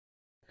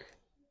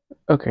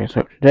Okay,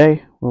 so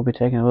today we'll be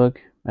taking a look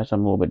at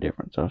something a little bit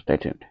different, so stay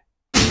tuned.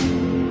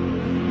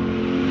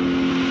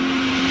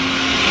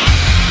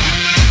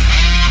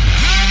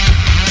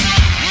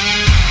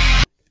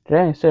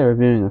 Today, instead of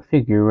reviewing a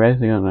figure, we're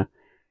actually going to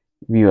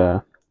review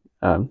a,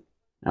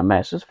 a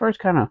mask. This first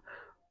kind of,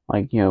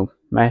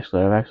 mask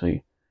that I've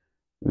actually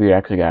reviewed. I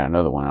actually got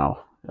another one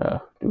I'll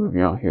do a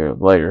review on here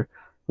later,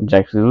 which is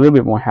actually a little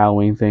bit more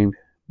Halloween themed,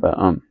 but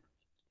I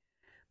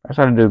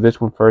decided to do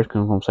this one first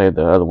because I'm going to save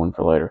the other one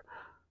for later.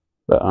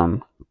 But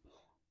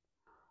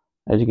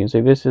as you can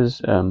see, this is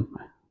the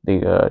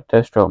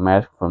Deathstroke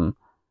mask from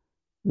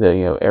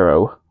the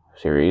Arrow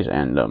series,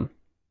 and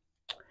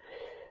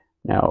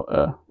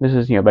now this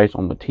is based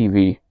on the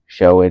TV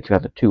show. It's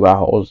got the two eye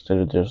holes instead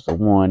of just the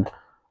one.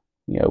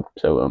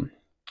 So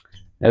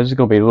now this is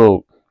gonna be a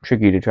little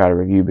tricky to try to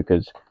review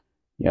because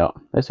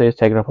let's say it's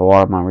taking up a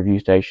lot of my review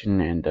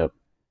station, and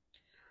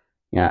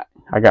yeah,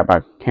 I got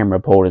my camera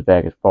pulled as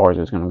back as far as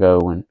it's gonna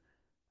go, and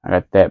I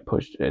got that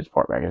pushed as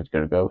far back as it's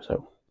gonna go.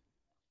 So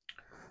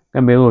it's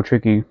gonna be a little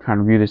tricky trying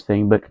to review this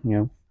thing, but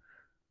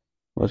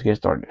let's get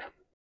started.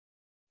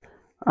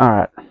 All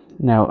right,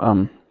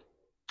 now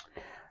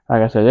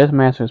like I said, this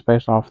mask is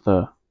based off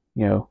the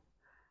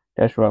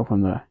Deathstroke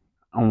from the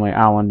Only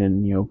Island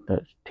in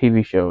the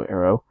TV show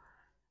Arrow.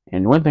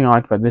 And one thing I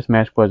liked about this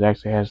mask was it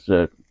actually has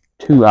the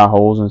two eye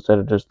holes instead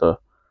of just the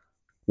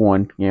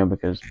one.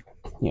 Because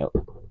the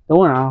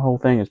one eye hole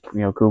thing is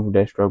cool for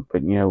Deathstroke,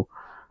 but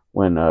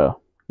when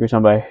you're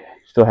somebody who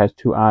still has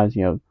two eyes,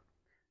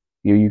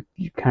 you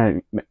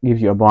kind of gives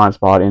you a blind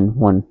spot in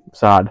one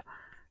side.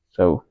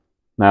 So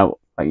now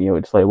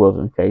it's Slade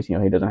Wilson's case, he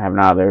doesn't have an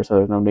eye there, so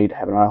there's no need to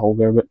have an eye hole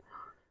there. But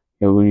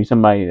when you're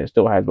somebody that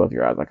still has both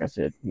your eyes, like I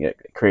said, it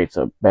creates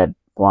a bad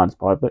blind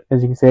spot. But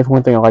as you can see, that's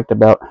one thing I liked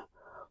about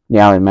the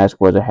Island Mask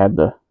was it had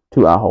the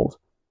two eye holes.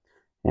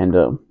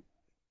 And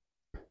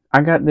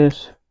I got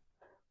this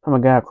from a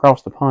guy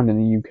across the pond in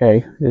the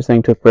UK. This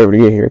thing took forever to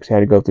get here because he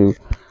had to go through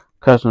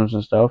customs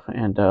and stuff.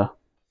 And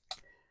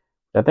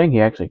I think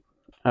he actually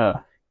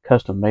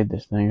custom made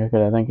this thing,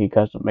 because I think he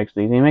custom makes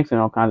these. He makes it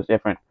in all kinds of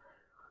different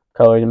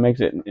colors. He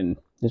makes it in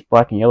this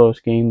black and yellow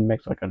scheme. He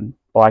makes like a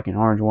black and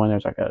orange one.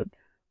 There's like a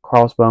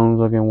crossbones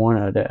looking one,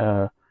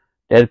 a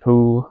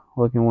Deadpool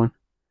looking one.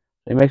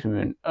 He makes them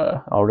in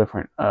all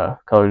different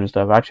colors and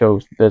stuff. I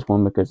chose this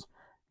one because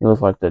it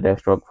looks like the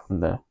Deathstroke from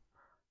the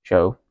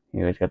show.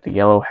 It's got the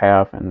yellow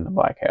half and the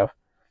black half.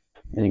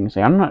 As you can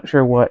see, I'm not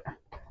sure what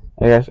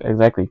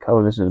exactly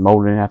color this is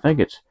molded in. I think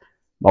it's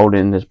molded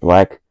in this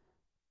black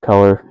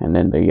color, and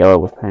then the yellow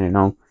was painted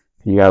on.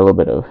 You got a little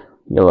bit of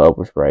yellow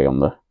overspray on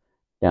the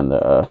down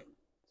the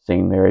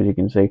seam there, as you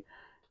can see.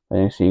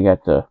 And you see you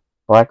got the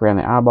black around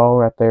the eyeball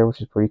right there,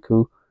 which is pretty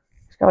cool.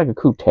 It's got like a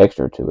cool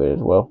texture to it as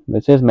well.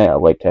 This is made out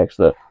of latex.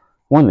 The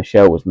one in the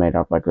show was made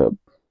out of like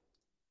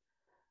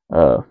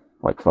a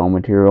like foam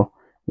material,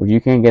 which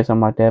you can get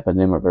something like that, but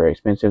them are very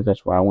expensive.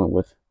 That's why I went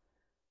with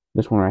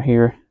this one right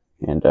here.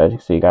 And as you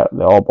see, you got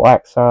the all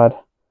black side,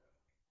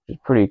 which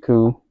is pretty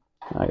cool.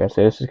 Like I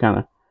said, this is kind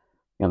of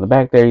the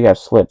back there. You got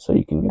slits so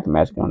you can get the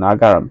mask on. Now I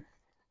got a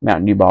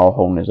Mountain Dew ball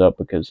holding this up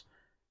because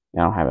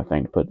I don't have a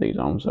thing to put these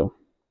on. So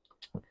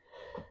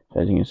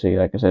as you can see,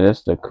 like I said,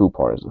 that's the cool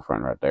part, is the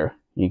front right there.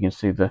 You can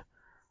see the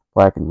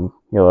black and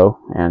yellow,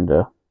 and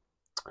the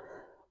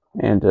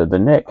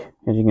neck.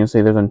 As you can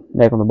see, there's a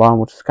neck on the bottom,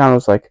 which is kind of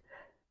looks like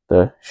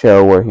the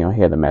show where he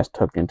had the mask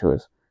tucked into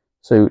his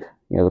suit.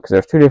 Because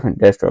there's two different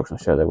Deathstrokes in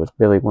the show. There was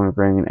Billy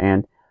Wintergreen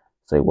and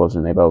Slade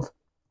Wilson. They both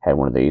had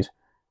one of these.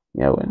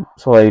 And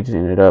Slade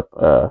ended up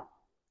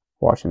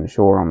watching the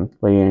shore on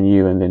Lee and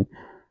you, and then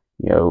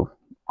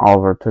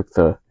Oliver took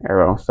the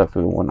arrow and stuff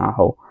through the one eye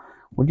hole.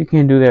 Well, you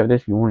can do that with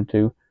this if you wanted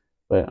to,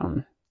 but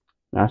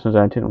now since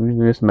I intend on using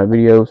this in my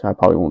videos, I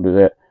probably won't do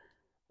that.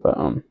 But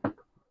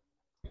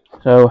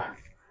so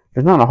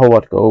there's not a whole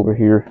lot to go over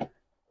here.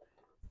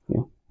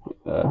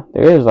 There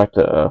is like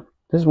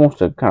this wants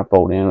to kind of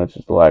fold in. It's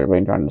just a lighter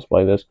vein trying to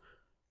display this,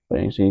 but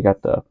you can see you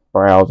got the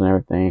brows and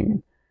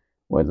everything,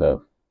 where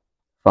the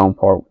foam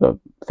part, the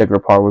thicker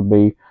part would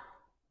be.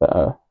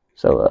 But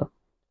so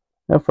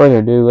no further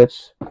ado,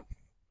 let's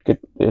get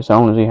this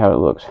on and see how it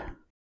looks.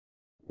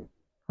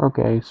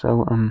 Okay,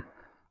 so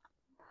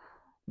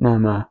now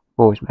my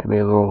voice may be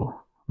a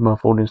little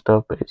muffled and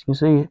stuff, but as you can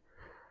see, it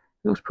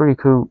looks pretty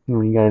cool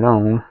when you got it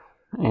on.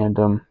 And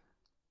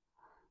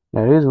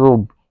now it is a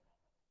little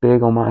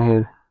big on my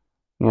head.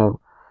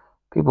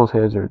 People's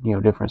heads are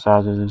different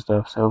sizes and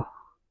stuff. So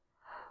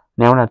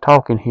now when I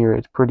talk in here,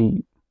 it's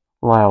pretty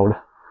loud.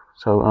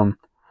 So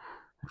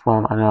that's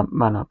why I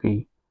might not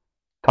be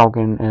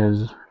talking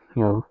as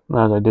loud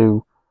as I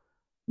do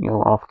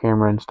off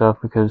camera and stuff,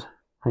 because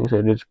like I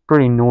said, it's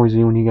pretty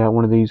noisy when you got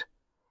one of these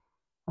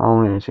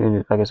on,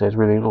 and like I said, it's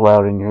really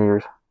loud in your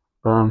ears.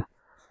 But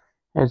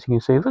as you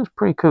can see, it looks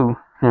pretty cool.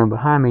 Now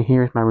behind me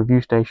here is my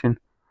review station,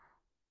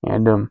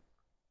 and you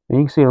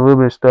can see a little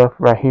bit of stuff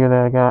right here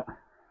that I got.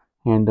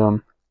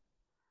 And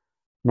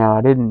now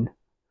I didn't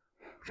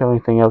show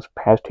anything else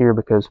past here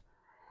because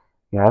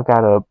I've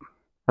got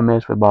a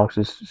mess with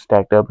boxes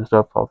stacked up and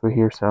stuff all through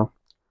here. So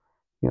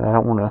you know, I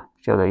don't want to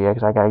show that yet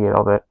because I gotta get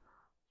all that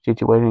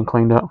situated and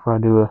cleaned up before I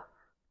do a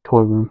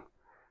toy room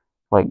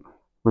like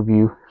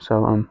review.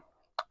 So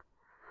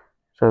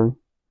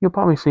you'll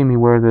probably see me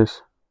wear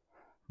this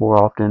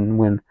more often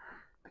when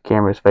the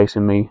camera is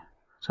facing me.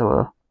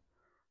 So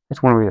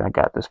that's one reason I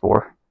got this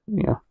for.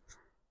 You know,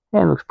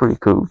 and it looks pretty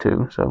cool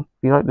too. So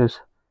if you like this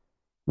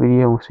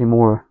video and see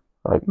more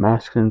like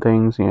masks and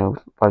things, you know,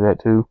 like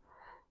that too,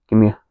 give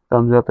me a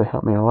thumbs up. That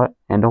help me a lot.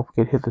 And don't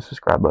forget to hit the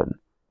subscribe button.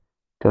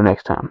 Till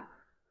next time.